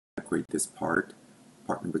create this part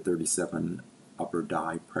number 37, upper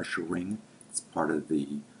die pressure ring. It's part of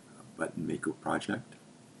the button maker project.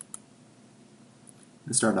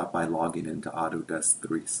 Let's start out by logging into Autodesk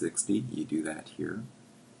 360. You do that here.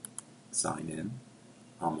 Sign in.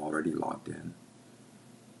 I'm already logged in.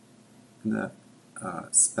 And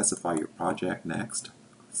specify your project next.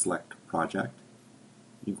 Select project.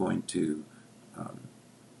 You're going to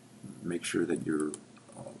make sure that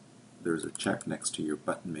there's a check next to your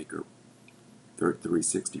button maker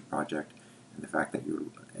 360 project, and the fact that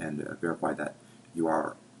verify that you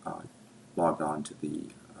are logged on to the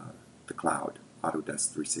cloud,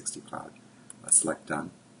 Autodesk 360 cloud. Select done.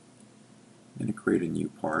 I'm going to create a new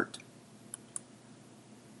part.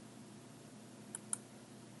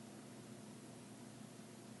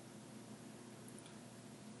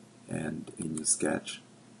 And a new sketch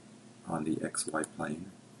on the XY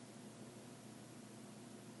plane.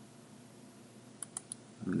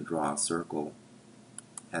 I'm going to draw a circle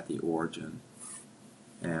at the origin,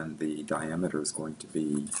 and the diameter is going to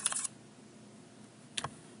be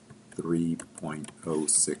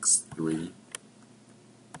 3.063. I'm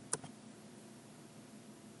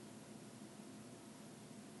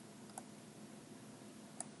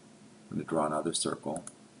going to draw another circle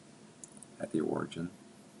at the origin,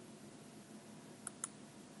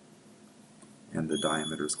 and the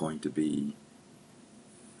diameter is going to be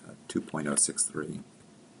 2.063.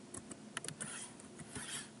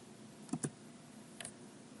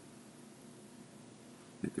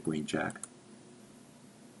 Hit the green check.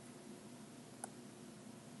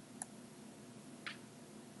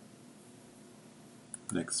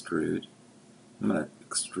 And extrude. I'm going to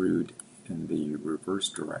extrude in the reverse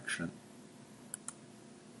direction.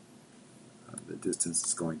 The distance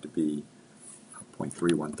is going to be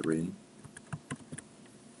 0.313.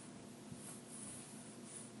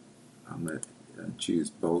 I'm going to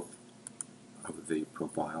choose both of the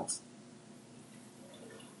profiles.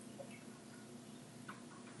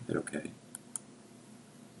 Hit OK.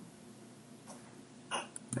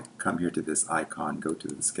 Come here to this icon, go to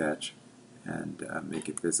the sketch, and make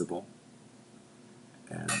it visible.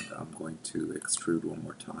 And I'm going to extrude one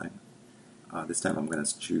more time. This time I'm going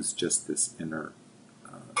to choose just this inner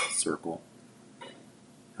circle.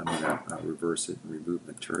 I'm going to reverse it and remove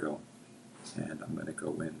material, and I'm going to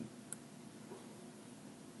go in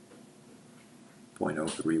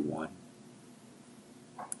 0.031.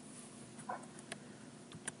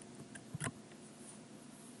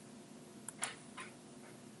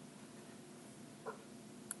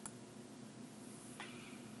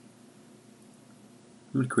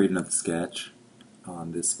 I'm going to create another sketch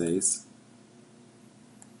on this face.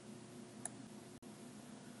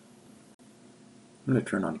 I'm going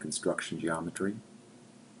to turn on construction geometry,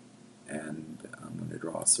 and I'm going to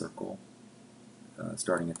draw a circle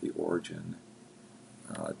starting at the origin,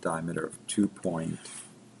 diameter of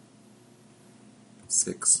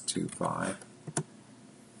 2.625.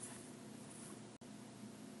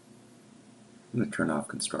 I'm going to turn off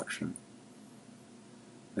construction.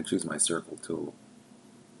 I'm going to choose my circle tool.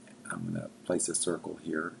 I'm going to place a circle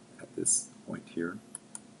here at this point here,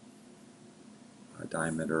 a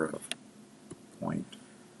diameter of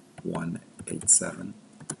 0.187. I'm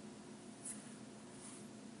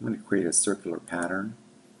going to create a circular pattern.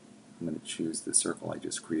 I'm going to choose the circle I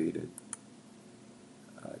just created,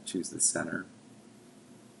 choose the center,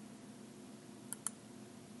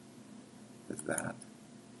 as that,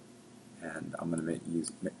 and I'm going to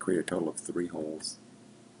create a total of 3 holes.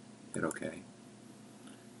 Hit OK.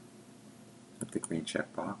 Hit the green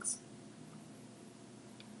checkbox.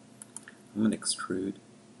 I'm going to extrude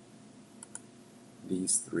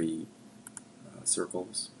these 3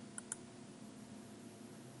 circles,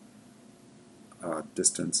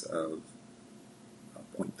 distance of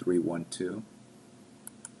 0.312.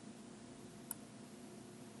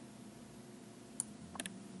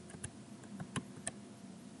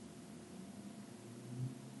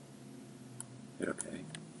 Hit OK.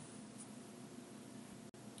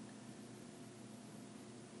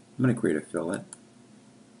 I'm going to create a fillet.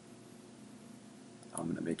 I'm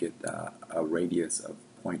going to make it a radius of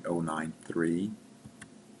 0.093.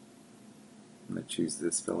 I'm going to choose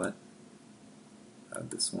this fillet,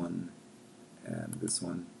 this one, and this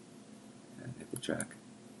one, and hit the check.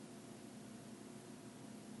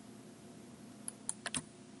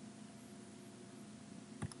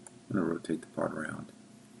 I'm going to rotate the part around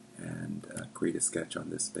and create a sketch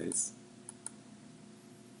on this face.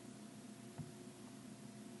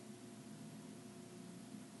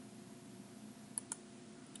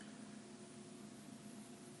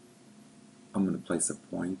 I'm going to place a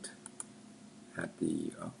point at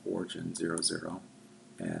the origin 0, 0,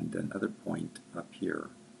 and another point up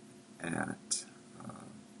here at,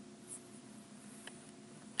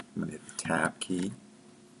 I'm going to hit the Tab key,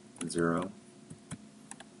 0,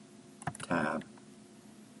 Tab,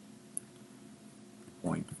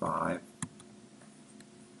 0.5,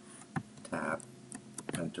 Tab,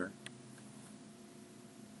 Enter.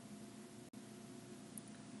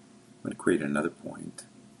 I'm going to create another point.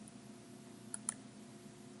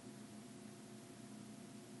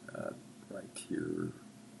 Right here,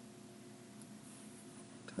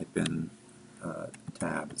 type in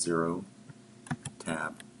Tab 0,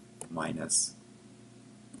 Tab minus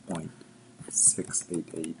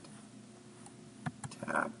 0.688,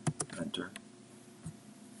 Tab, Enter.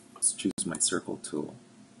 Let's choose my circle tool,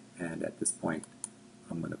 and at this point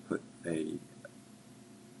I'm going to put a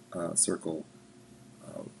circle,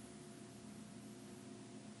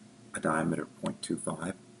 a diameter of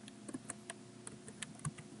 0.25.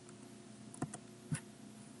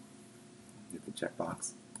 Hit the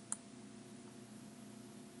checkbox.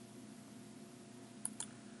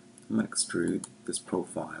 I'm going to extrude this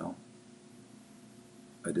profile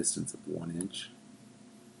a distance of 1 inch.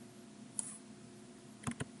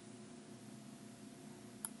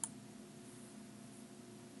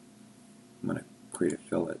 I'm going to create a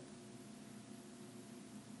fillet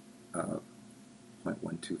of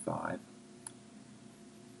 0.125.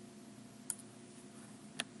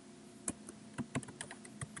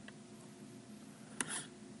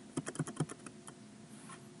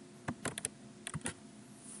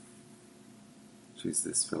 Choose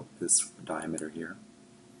this diameter here.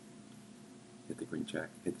 Hit the green check.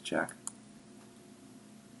 Hit the check.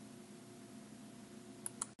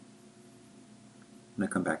 I'm going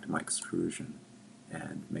to come back to my extrusion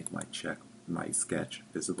and make my sketch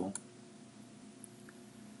visible.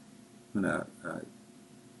 I'm going to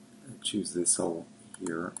choose this hole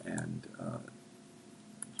here and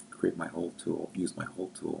create my hole tool. Use my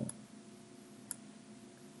hole tool,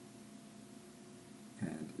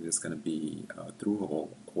 and it is going to be through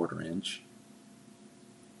hole 1/4 inch.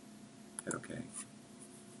 Hit OK.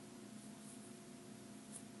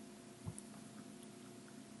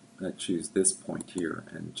 I'm going to choose this point here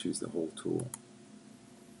and choose the hole tool.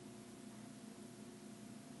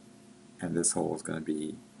 And this hole is going to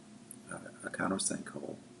be a countersink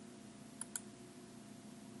hole.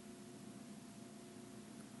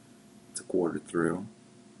 It's 1/4 through.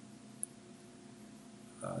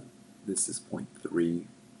 This is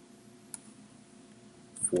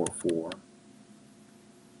 0.344,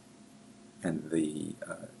 and the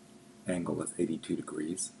angle is 82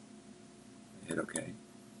 degrees. Hit OK.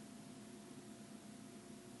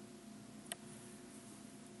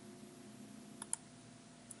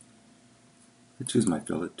 I choose my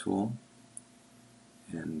fillet tool,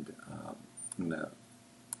 and I'm going to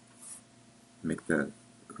make the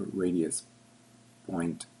radius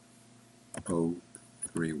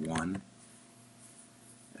 0.031,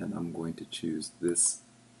 and I'm going to choose this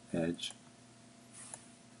edge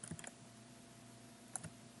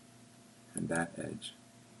and that edge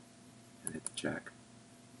and hit the check.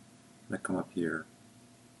 I'm going to come up here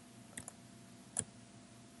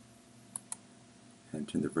and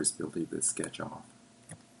turn the visibility of this sketch off.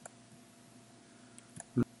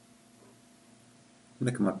 I'm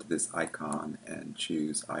going to come up to this icon and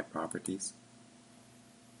choose Eye Properties.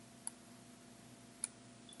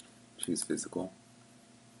 Choose Physical.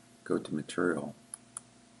 Go to Material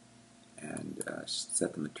and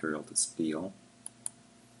set the material to steel.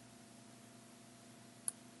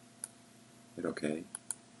 Hit OK.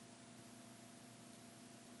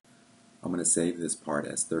 I'm going to save this part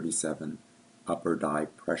as 37 upper die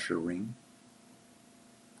pressure ring.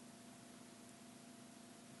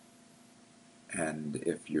 And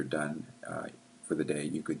if you're done for the day,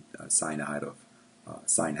 you could sign out of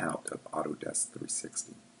Autodesk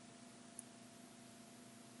 360.